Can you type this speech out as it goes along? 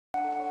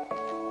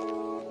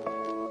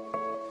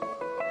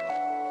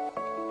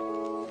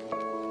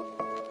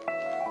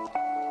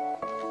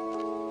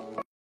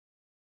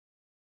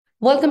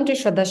Welcome to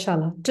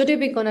Shradha. Today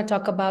we're going to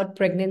talk about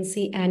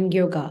pregnancy and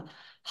yoga.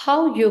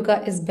 How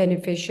yoga is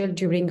beneficial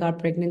during our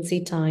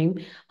pregnancy time,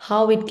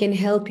 how it can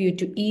help you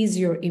to ease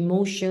your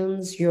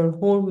emotions, your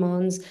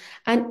hormones,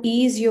 and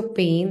ease your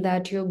pain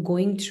that you're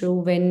going through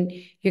when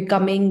you're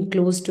coming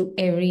close to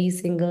every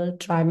single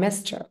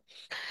trimester.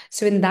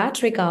 So, in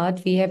that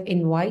regard, we have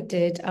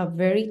invited a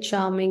very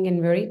charming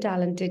and very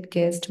talented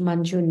guest,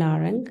 Manju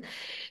Narang.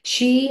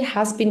 She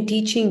has been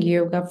teaching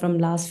yoga from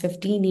last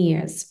 15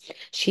 years.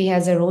 She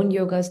has her own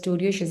yoga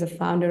studio. She's a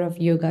founder of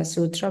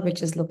Yogsutra,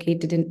 which is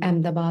located in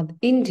Ahmedabad,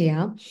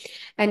 India.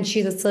 And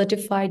she's a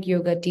certified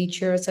yoga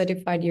teacher,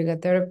 certified yoga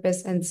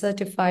therapist, and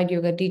certified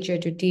yoga teacher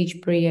to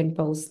teach pre and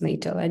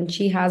postnatal. And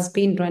she has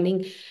been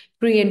running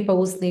pre and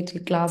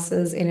postnatal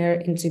classes in her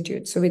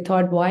institute. So we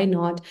thought, why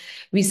not?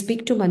 We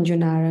speak to Manju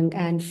Narang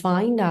and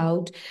find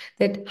out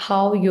that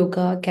how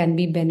yoga can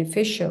be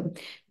beneficial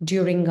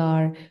during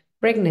our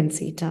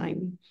pregnancy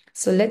time.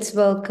 So let's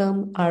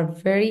welcome our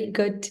very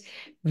good,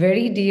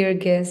 very dear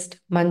guest,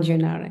 Manju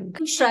Narang.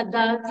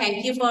 Shraddha,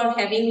 thank you for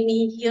having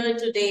me here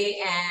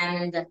today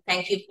and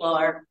thank you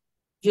for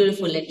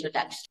beautiful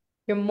introduction.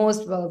 You're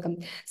most welcome.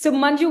 So,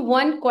 Manju,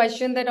 one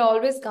question that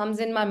always comes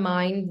in my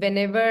mind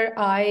whenever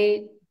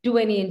I do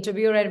any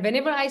interview or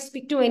whenever I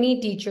speak to any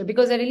teacher,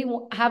 because I really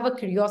have a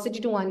curiosity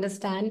to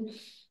understand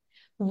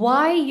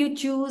why you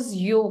choose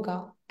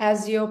yoga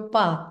as your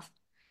path.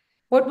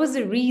 What was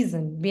the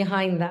reason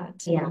behind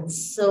that? Yeah,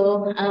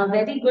 so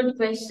very good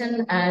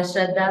question,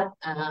 Shraddha.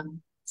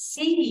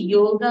 See,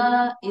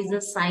 yoga is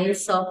a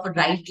science of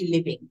right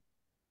living.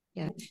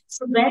 Yeah.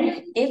 So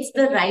when it's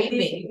the right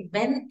way,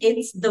 when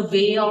it's the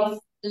way of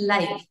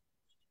life,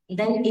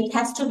 then it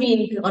has to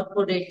be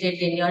incorporated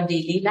in your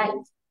daily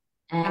life.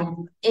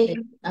 And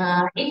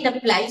it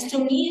applies to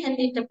me and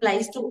it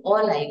applies to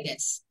all, I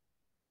guess.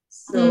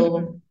 Mm.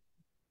 So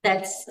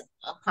that's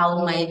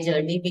how my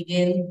journey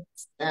begins,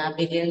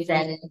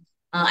 and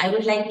I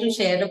would like to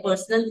share a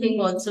personal thing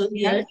also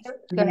Yeah, here sure.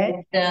 Go ahead.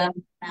 that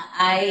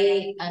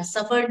I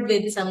suffered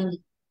with some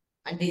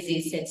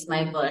disease since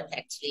my birth.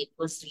 Actually, it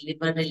was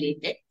liver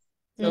related.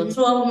 So Mhm.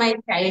 throughout my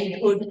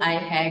childhood, I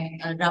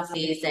had rough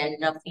days and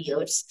rough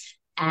years.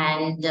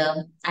 And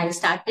I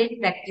started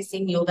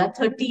practicing yoga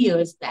 30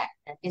 years back,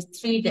 that is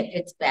 3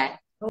 decades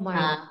back. Oh my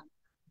God. Uh,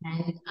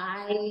 and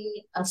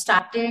I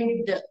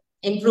started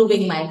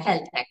improving my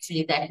health.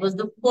 Actually, that was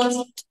the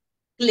first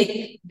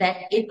click that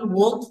it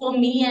worked for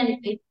me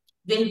and it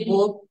will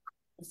work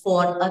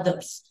for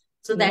others.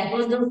 So that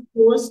was the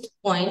first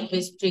point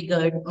which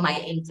triggered my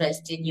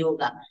interest in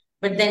yoga.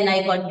 But then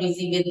I got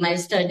busy with my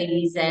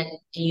studies and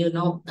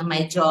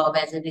my job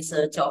as a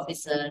research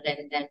officer,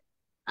 and then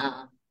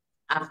uh,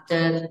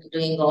 after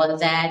doing all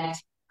that,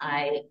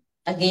 I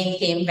again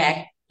came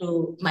back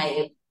to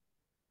my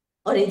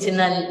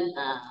original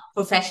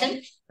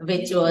profession,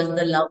 which was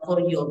the love for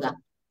yoga.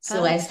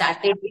 So Ah. I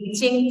started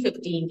teaching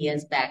 15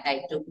 years back.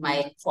 I took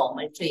my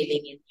formal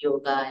training in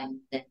yoga, and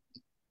then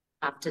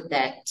after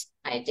that,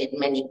 I did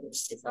many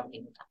courses on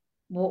yoga.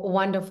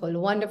 Wonderful,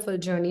 wonderful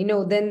journey.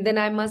 No, then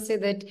I must say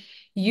that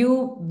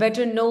you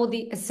better know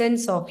the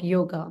essence of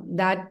yoga.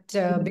 That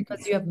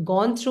because you have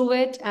gone through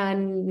it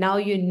and now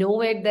you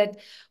know it. That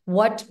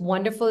what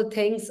wonderful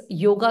things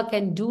yoga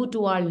can do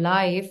to our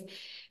life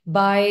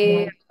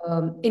by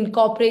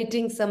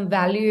incorporating some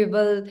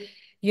valuable,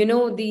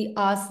 the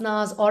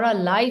asanas or a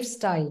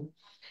lifestyle,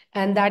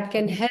 and that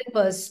can help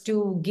us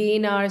to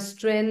gain our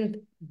strength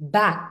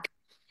back.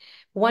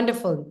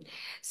 Wonderful.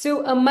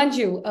 So,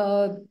 Manju,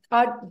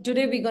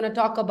 today we're going to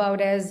talk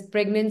about as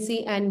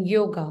pregnancy and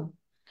yoga.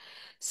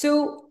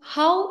 So,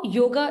 how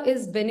yoga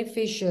is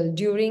beneficial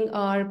during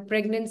our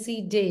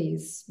pregnancy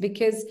days?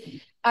 Because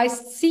I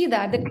see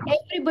that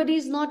everybody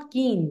is not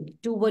keen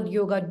toward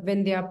yoga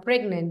when they are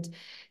pregnant.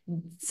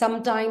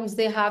 Sometimes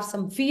they have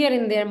some fear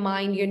in their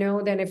mind,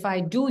 that if I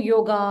do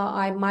yoga,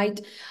 I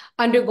might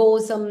undergo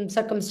some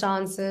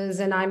circumstances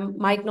and I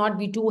might not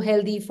be too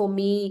healthy for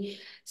me.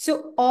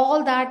 So,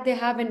 all that they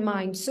have in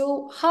mind.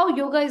 So, how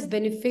yoga is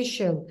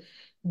beneficial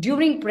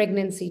during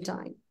pregnancy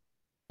time?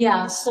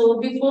 Yeah, so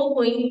before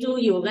going to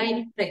yoga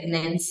in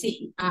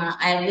pregnancy,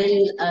 I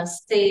will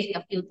say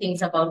a few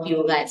things about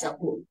yoga as a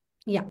whole,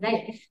 Yeah.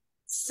 right?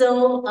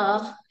 So,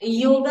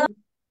 yoga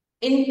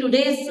in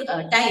today's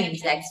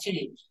times,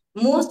 actually,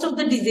 most of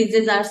the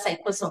diseases are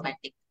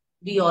psychosomatic.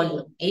 We all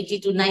know 80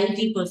 to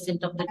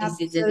 90% of the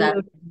diseases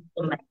are Absolutely.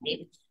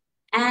 psychosomatic.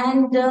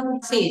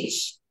 And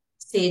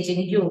sage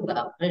in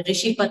yoga,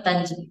 Rishi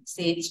Patanjali,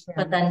 sage Yeah.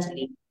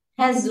 Patanjali,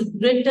 has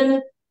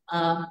written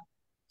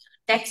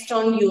text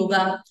on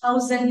yoga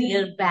 1,000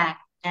 years back,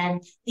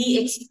 and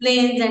he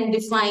explains and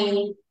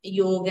defines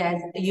yoga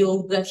as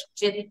yoga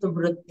chitta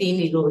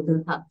vritti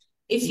nirodha.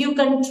 If you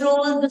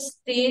control the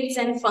states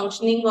and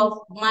functioning of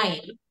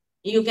mind,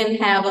 you can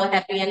have a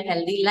happy and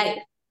healthy life,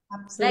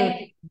 Absolutely.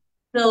 right?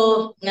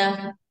 So,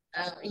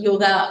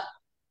 yoga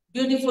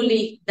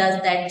beautifully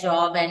does that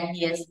job, and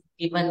he has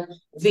given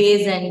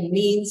ways and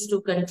means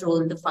to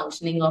control the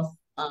functioning of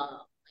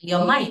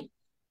your mind. Yeah.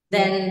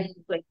 Then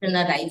the question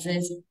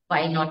arises,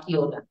 why not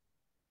yoga?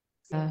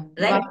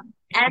 right? Wow.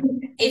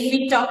 And if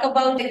we talk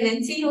about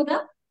pregnancy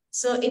yoga,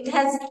 so it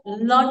has a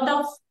lot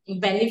of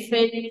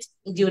benefit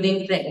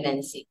during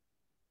pregnancy.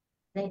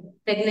 Right?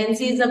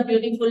 Pregnancy is a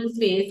beautiful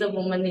phase a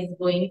woman is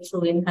going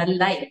through in her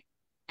life,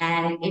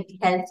 and it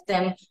helps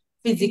them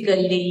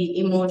physically,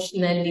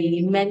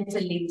 emotionally,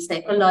 mentally,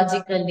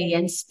 psychologically,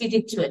 and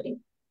spiritually.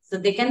 So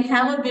they can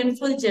have a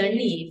beautiful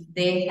journey if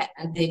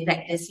they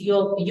practice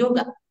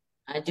yoga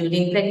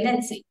during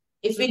pregnancy.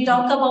 If we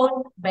talk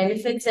about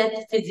benefits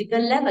at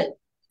physical level,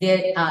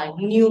 there are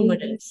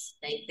numerous.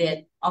 Like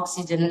their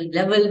oxygen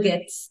level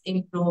gets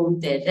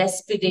improved, their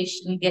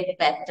respiration gets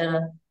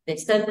better, their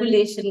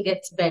circulation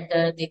gets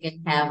better, they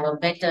can have a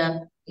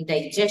better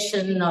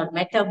digestion or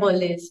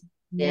metabolism,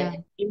 Yeah,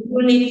 their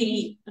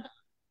immunity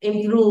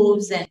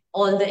improves, and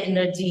all the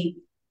energy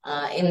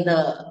in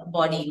the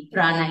body,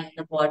 prana in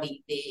the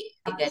body, they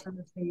get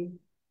absolutely.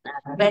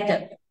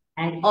 better.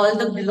 And all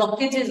the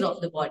blockages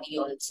of the body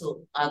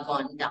also are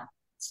gone down.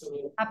 So if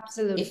we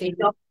Absolutely.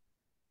 talk,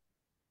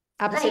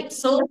 right, Absolutely.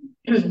 so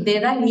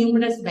there are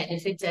numerous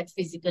benefits at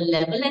physical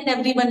level, and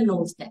everyone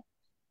knows that.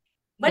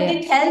 But Yeah.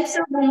 it helps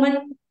a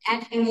woman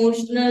at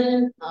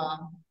emotional,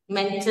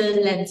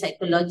 mental, and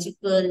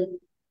psychological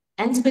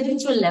and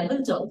spiritual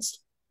levels also.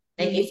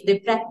 Like Mm. if they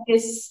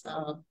practice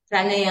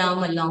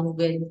pranayama along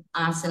with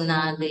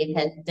asana, they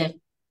help them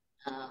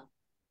uh,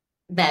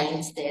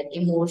 balance their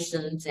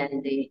emotions,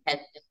 and they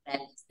help them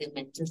balance their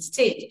mental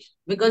state,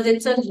 because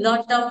it's a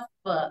lot of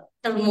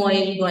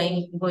turmoil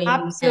going.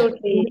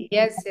 Absolutely.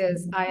 Yes,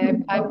 yes.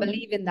 I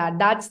believe in that.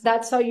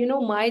 That's how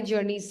my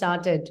journey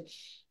started.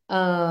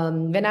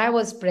 When I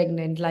was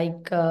pregnant,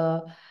 like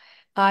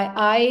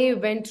I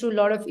went through a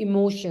lot of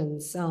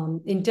emotions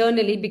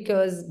internally,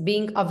 because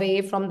being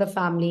away from the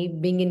family,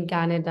 being in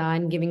Canada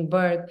and giving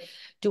birth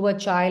to a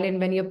child, and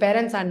when your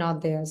parents are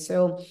not there.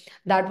 So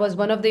that was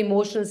one of the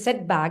emotional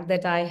setback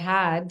that I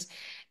had.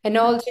 And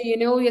also,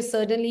 you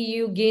certainly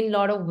you gain a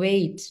lot of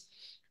weight.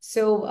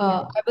 So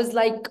Yeah. I was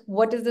like,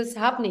 what is this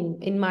happening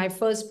in my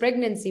first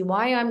pregnancy?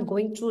 Why I'm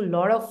going through a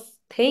lot of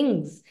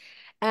things?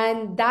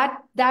 And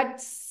that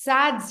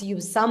sads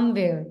you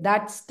somewhere,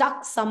 that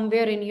stuck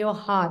somewhere in your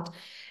heart.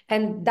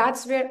 And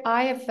that's where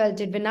I have felt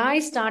it. When I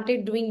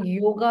started doing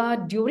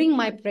yoga during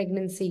my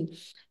pregnancy,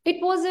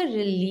 it was a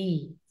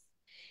relief.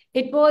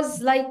 It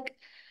was like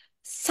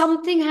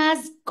something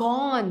has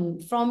gone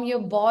from your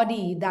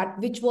body, that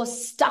which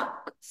was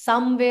stuck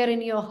somewhere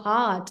in your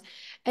heart,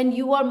 and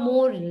you are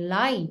more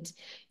light,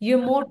 you're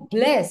more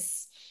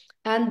bliss,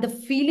 and the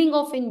feeling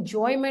of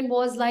enjoyment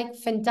was like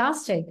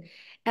fantastic.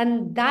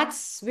 And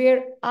that's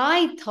where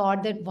I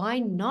thought that why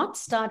not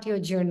start your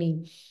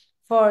journey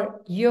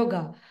for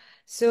yoga.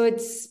 So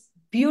it's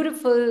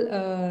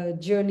beautiful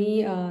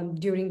journey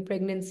during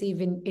pregnancy.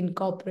 Even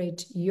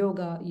incorporate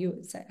yoga,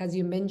 you, as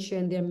you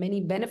mentioned, there are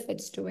many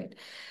benefits to it.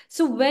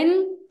 So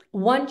when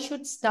one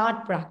should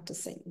start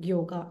practicing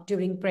yoga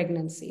during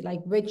pregnancy,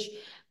 like which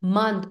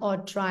month or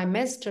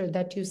trimester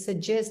that you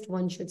suggest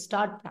one should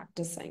start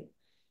practicing?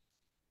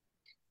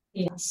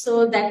 Yeah,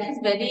 so that is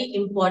very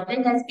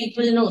important. As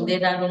people know,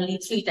 there are only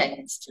three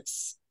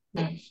trimesters.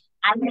 Okay.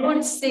 I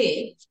would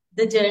say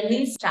the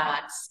journey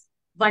starts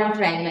one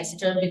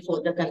trimester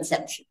before the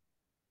conception.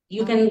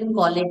 You Uh, can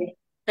call it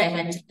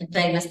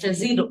trimester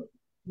zero,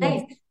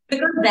 yes. right?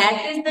 Because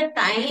that is the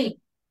time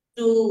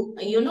to,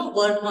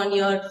 work on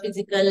your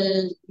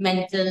physical,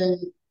 mental,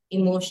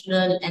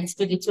 emotional, and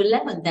spiritual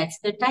level. That's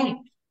the time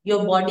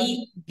your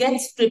body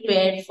gets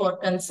prepared for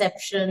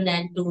conception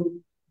and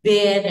to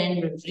bear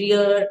and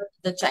rear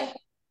the child.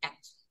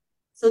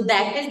 So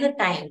that is the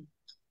time.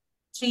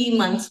 3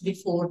 months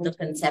before the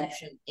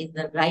conception is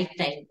the right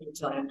time to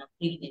join a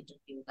prenatal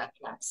yoga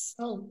class.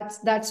 Oh,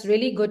 that's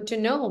really good to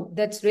know.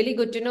 That's really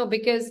good to know,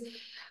 because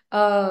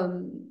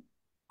um,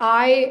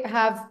 I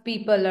have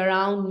people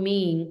around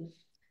me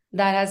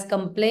that has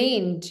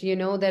complained,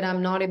 that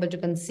I'm not able to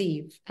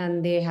conceive,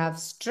 and they have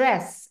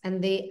stress,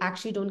 and they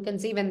actually don't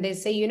conceive, and they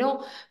say,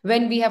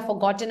 when we have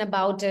forgotten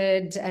about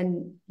it,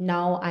 and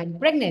now I'm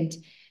pregnant.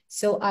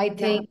 So I Yeah.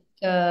 think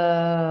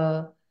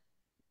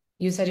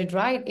you said it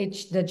right.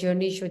 The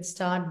journey should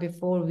start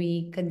before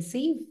we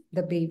conceive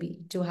the baby,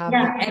 to have the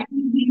Yeah,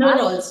 and here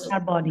also. our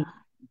body.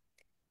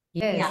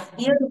 Yeah, Yes.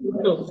 here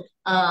also,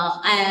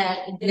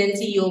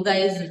 pregnancy yoga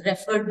is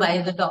referred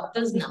by the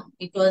doctors now,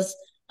 because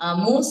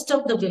most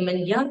of the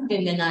women, young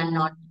women, are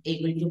not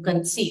able to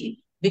conceive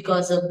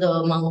because of the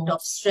amount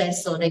of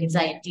stress or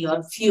anxiety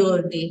or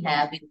fear they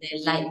have in their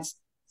lives.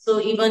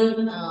 So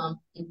even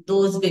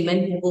those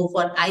women who go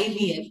for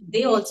IVF,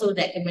 they also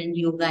recommend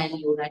yoga and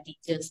yoga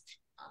teachers,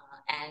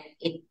 and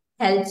it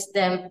helps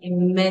them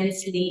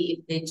immensely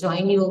if they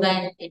join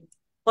yoga. And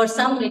for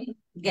some, it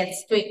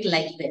gets quick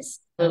like this.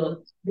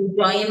 So they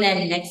join,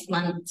 and next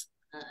month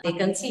they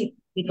conceive,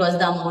 because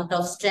the amount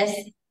of stress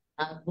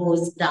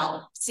goes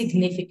down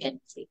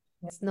significantly.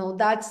 Yes, no,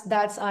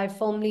 that's I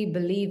firmly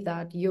believe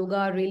that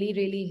yoga really,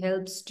 really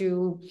helps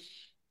to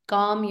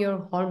calm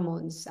your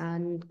hormones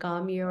and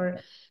calm your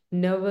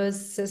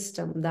nervous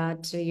system,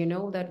 that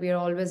that we are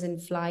always in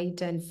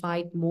flight and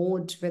fight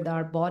mode with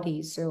our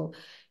body. So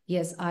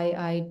Yes,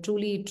 I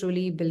truly,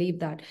 truly believe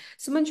that.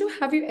 So, Manju,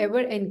 have you ever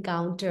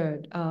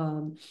encountered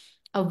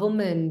a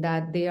woman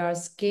that they are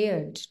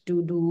scared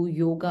to do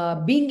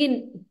yoga, being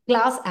in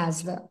class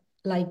as well?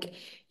 Like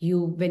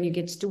you, when you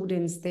get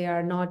students,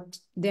 they're not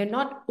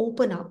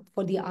open up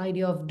for the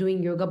idea of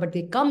doing yoga, but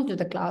they come to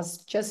the class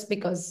just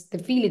because they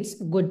feel it's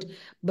good.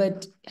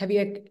 But have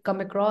you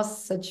come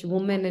across such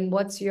women, and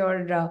what's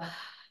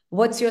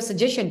your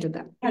suggestion to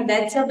them? And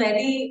that's a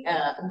very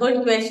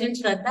good question,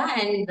 Shraddha.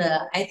 And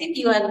I think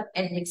you are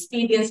an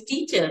experienced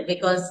teacher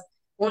because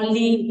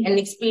only an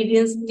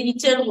experienced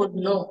teacher would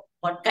know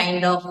what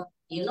kind of,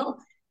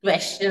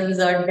 questions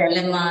or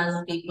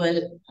dilemmas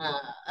people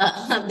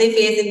they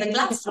face in the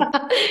classroom.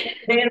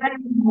 There are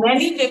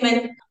many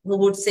women who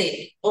would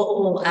say,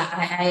 "Oh,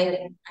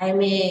 I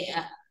may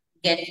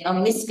get a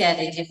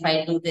miscarriage if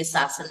I do this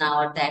asana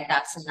or that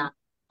asana.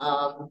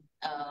 Um,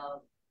 uh,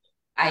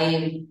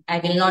 I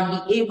will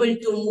not be able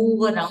to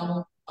move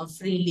around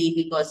freely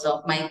because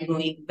of my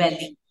growing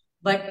belly."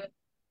 But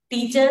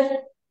teacher,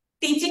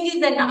 teaching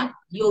is an art.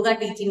 Yoga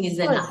teaching is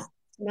Of an art, course,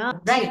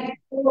 not. right?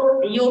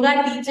 So yoga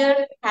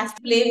teacher has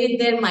to play with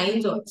their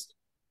minds also.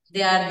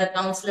 They are the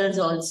counselors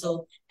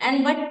also.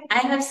 And what I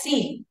have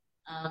seen,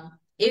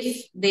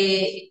 if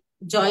they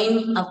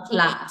join a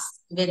class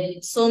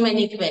with so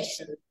many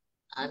questions,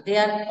 they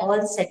are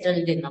all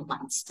settled in a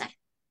month's time.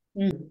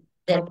 Mm.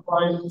 That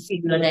all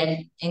fear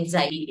and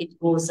anxiety, it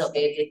goes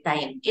away with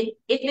time. It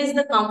is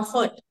the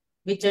comfort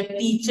which a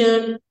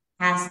teacher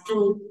has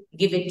to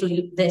give it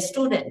to their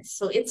students.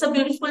 So it's a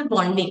beautiful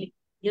bonding.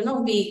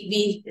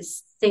 We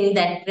sing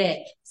that prayer,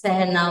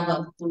 Sahana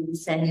Bhavtu,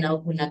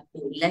 Sahana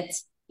Bhunaktu.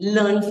 Let's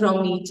learn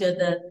from each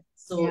other.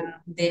 So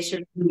there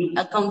should be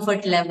a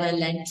comfort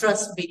level and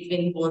trust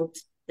between both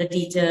the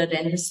teacher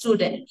and the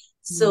student.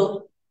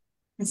 So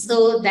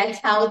that's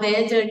how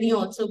their journey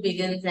also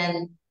begins,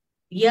 and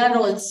we are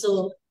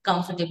also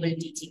comfortable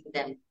teaching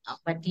them.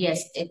 But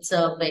yes, it's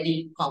a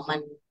very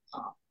common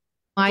uh,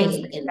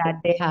 thing Mindset in that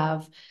they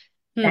have.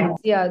 that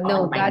Yeah,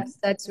 no, mind.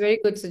 that's very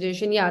good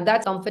suggestion. Yeah,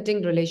 that's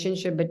comforting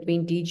relationship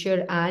between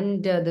teacher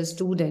and the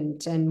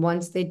student. And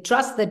once they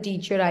trust the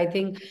teacher, I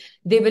think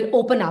they will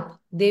open up.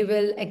 They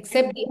will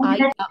accept the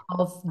idea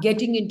of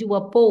getting into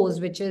a pose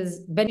which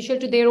is beneficial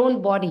to their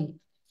own body.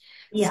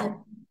 So Yeah.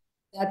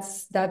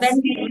 that's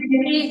When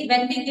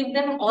we give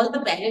them all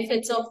the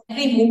benefits of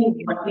every move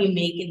what we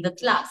make in the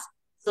class,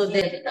 so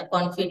that the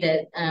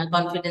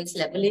confidence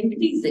level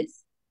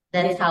increases.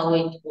 yeah. That's how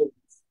it goes.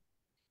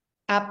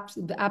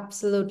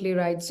 Absolutely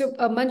right. So,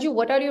 Manju,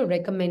 what are your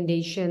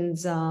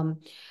recommendations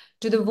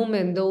to the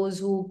women, those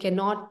who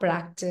cannot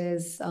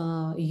practice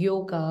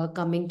yoga,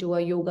 coming to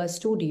a yoga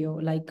studio?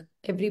 Like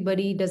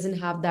everybody doesn't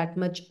have that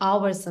much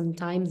hours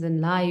sometimes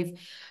in life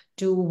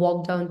to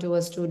walk down to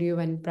a studio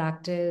and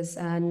practice,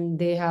 and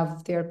they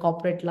have their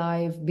corporate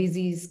life,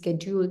 busy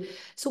schedule.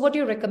 So, what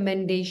your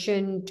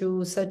recommendation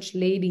to such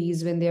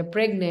ladies when they're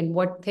pregnant?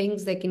 What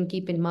things they can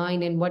keep in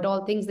mind, and what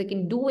all things they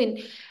can do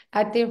in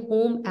at their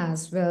home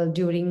as well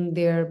during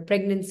their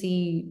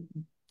pregnancy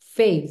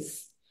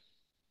phase?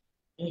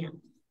 Yeah.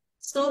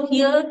 So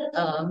here,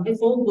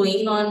 before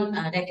going on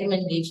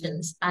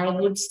recommendations, I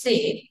would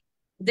say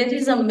there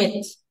is a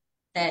myth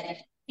that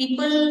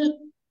people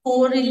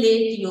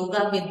correlate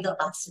yoga with the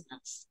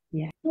asanas.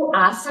 Yeah. So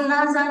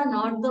asanas are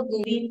not the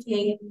only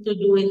thing to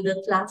do in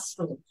the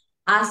classroom.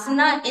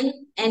 Asana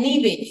in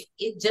any way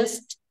is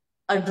just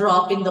a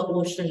drop in the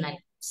ocean, I would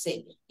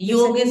say. You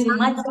said Yoga is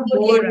much absolutely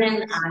more right.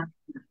 than asana,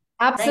 right?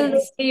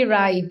 Absolutely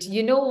right.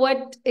 You know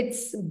what?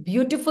 It's a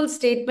beautiful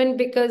statement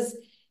because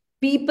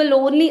people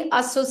only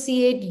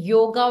associate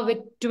yoga with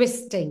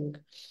twisting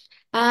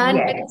and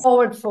with Yes.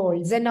 forward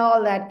folds and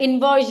all that,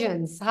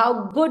 inversions,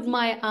 how good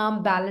my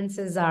arm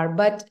balances are.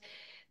 But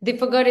they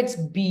forgot it's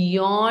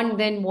beyond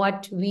than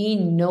what we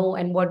know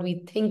and what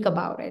we think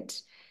about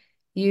it.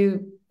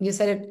 You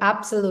said it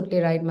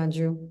absolutely right,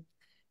 Manju.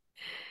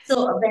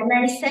 So when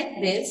I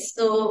said this,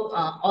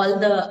 all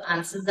the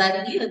answers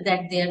are here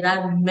that there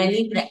are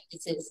many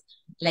practices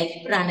like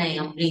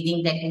pranayam,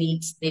 breathing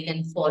techniques they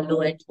can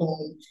follow at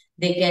home.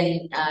 They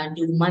can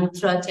do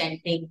mantra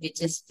chanting,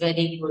 which is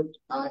very good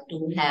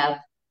to have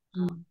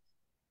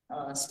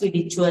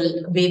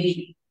spiritual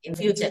baby in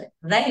future,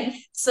 right?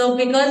 So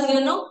because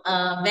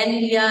when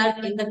we are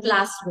in the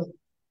classroom,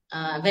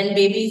 when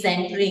baby is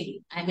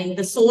entering, I mean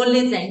the soul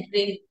is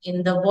entering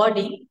in the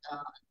body,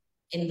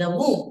 in the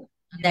womb.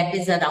 That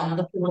is around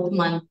the fourth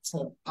month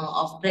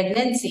of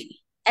pregnancy.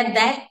 At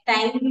that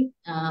time,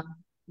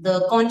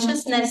 the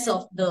consciousness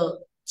of the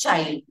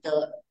child,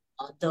 the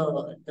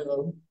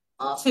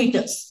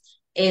fetus,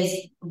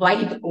 is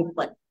wide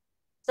open.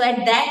 So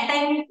at that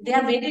time, they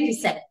are very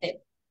receptive.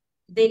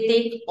 They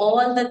take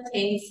all the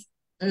things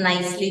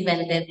nicely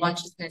when their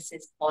consciousness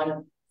is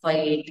all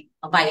wide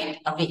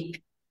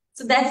awake.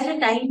 So that's the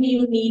time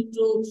you need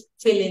to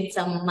fill in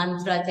some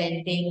mantra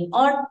chanting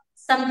or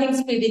something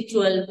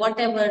spiritual,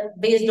 whatever,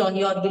 based on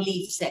your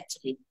beliefs,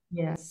 actually.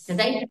 Yes.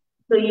 Right?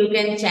 So you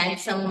can chant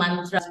some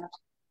mantra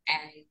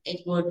and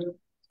it would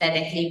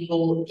directly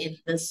go in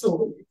the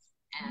soul.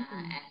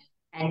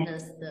 and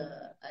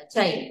the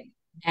child.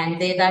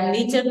 And there are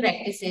nature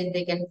practices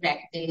they can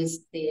practice.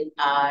 There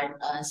are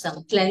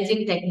some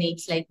cleansing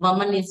techniques, like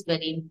Vaman is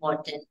very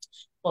important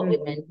for Mm.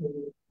 women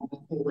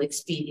who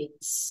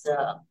experience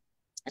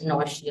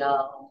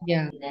nausea,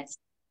 Yeah, weakness.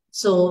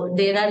 So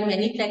there are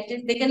many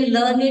practices. They can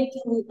learn it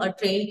through a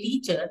trained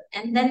teacher,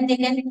 and then they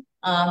can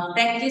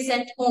practice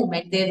at home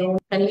at their own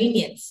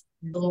convenience.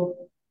 So,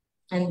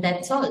 and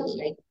that's all,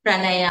 like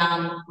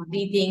pranayam,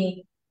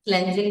 breathing,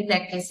 cleansing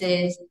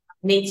practices,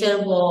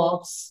 nature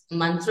walks,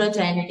 mantra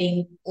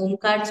chanting,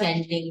 omkar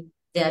chanting.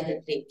 They are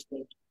the great way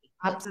to do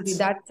absolutely. it.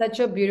 That's such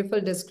a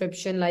beautiful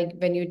description, like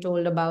when you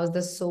told about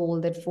the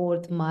soul, that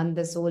fourth month,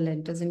 the soul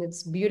enters, and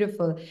it's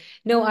beautiful.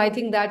 No, I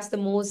think that's the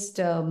most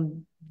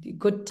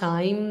good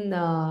time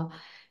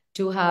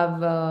to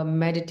have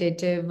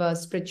meditative,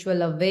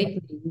 spiritual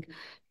awakening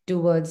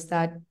towards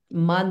that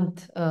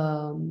month,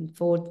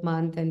 fourth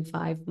month and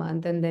 5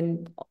 month. And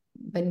then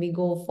when we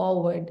go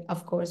forward,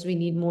 of course, we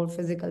need more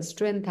physical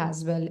strength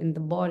as well in the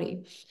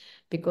body,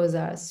 because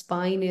our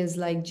spine is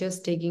like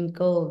just taking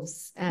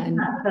curves, and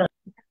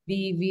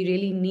we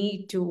really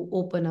need to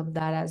open up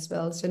that as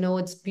well. So no,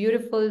 it's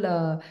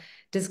beautiful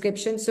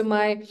description. So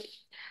my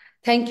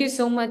thank you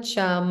so much,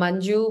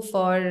 Manju,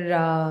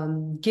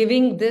 for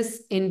giving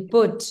this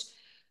input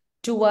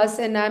to us,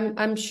 and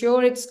I'm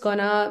sure it's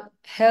gonna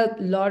help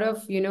a lot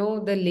of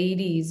the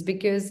ladies,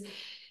 because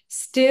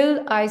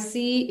still I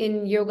see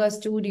in yoga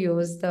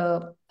studios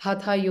the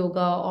hatha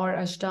yoga or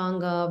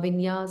ashtanga,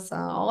 vinyasa,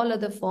 all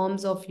other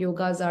forms of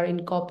yogas are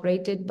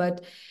incorporated,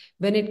 but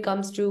when it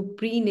comes to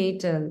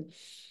prenatal,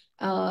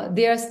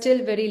 there are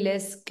still very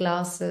less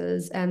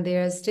classes, and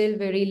there are still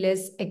very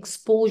less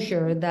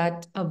exposure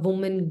that a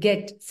woman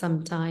get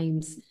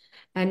sometimes,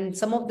 and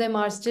some of them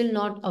are still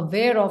not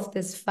aware of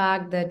this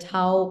fact, that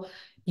how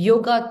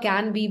yoga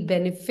can be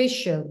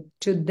beneficial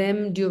to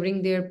them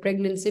during their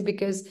pregnancy,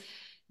 because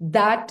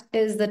that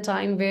is the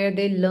time where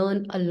they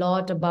learn a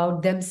lot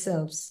about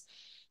themselves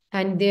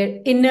and their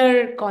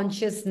inner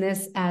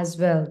consciousness as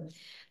well.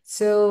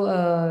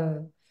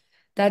 So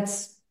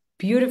that's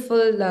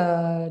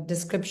beautiful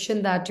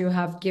description that you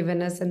have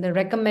given us, and the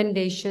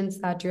recommendations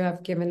that you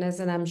have given us,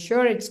 and I'm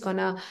sure it's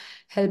gonna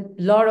help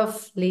a lot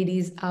of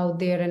ladies out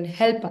there and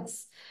help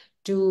us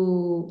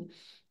to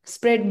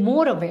spread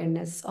more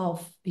awareness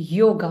of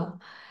yoga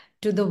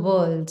to the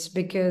world,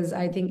 because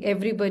I think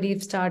everybody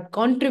start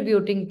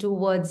contributing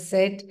towards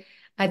it.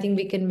 I think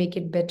we can make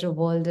it better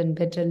world and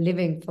better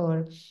living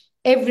for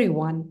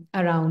everyone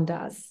around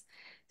us.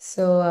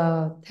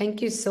 So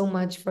thank you so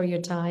much for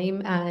your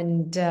time,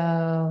 and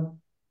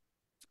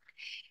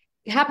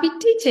happy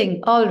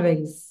teaching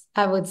always.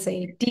 I would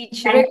say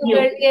teach Thank you.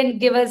 regularly and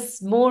give us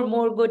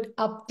more good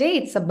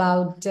updates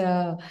about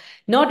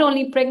not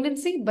only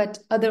pregnancy but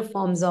other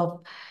forms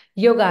of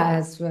yoga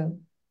as well.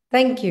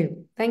 Thank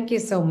you. Thank you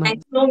so much.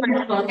 Thanks so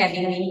much for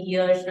having me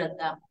here,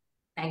 Shraddha.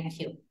 Thank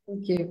you.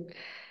 Thank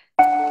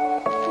you.